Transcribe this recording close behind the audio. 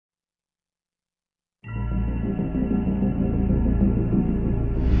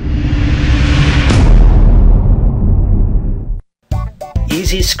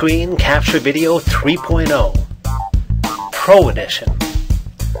Easy Screen Capture Video 3.0 Pro Edition.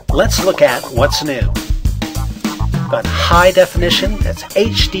 Let's look at what's new. Got high definition, that's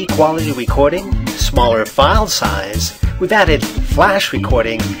HD quality recording, smaller file size, we've added flash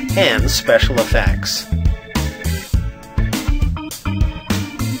recording and special effects.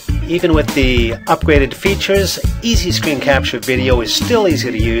 Even with the upgraded features, Easy Screen Capture Video is still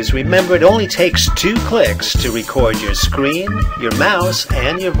easy to use. Remember, it only takes 2 clicks to record your screen, your mouse,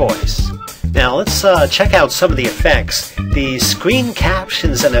 and your voice. Now let's check out some of the effects. The Screen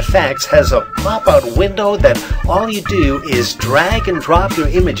Captions and Effects has a pop-out window that all you do is drag and drop your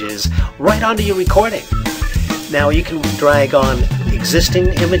images right onto your recording. Now you can drag on existing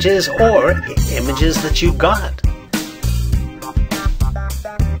images or images that you've got.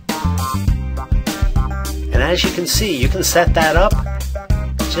 And as you can see, you can set that up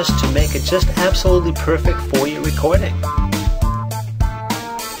just to make it just absolutely perfect for your recording.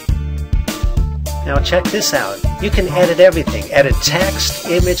 Now check this out. You can edit everything. Edit text,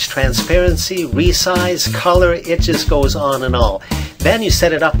 image, transparency, resize, color, it just goes on and all. Then you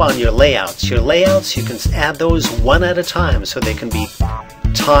set it up on your layouts. Your layouts, you can add those one at a time so they can be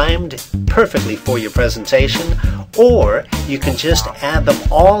timed perfectly for your presentation, or you can just add them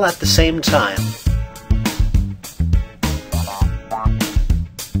all at the same time.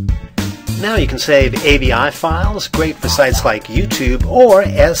 Now you can save AVI files, great for sites like YouTube, or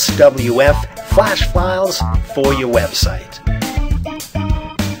SWF flash files for your website.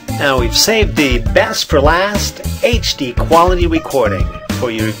 Now we've saved the best for last, HD quality recording.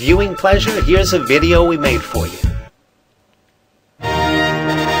 For your viewing pleasure, here's a video we made for you.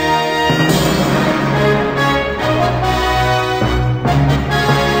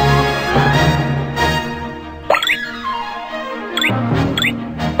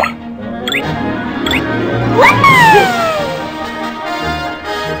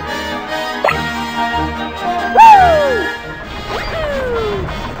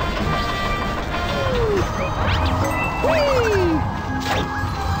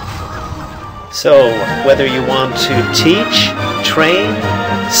 So, whether you want to teach, train,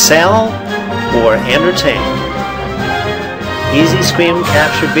 sell, or entertain, Easy Screen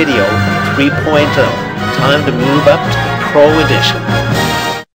Capture Video 3.0. Time to move up to the Pro Edition.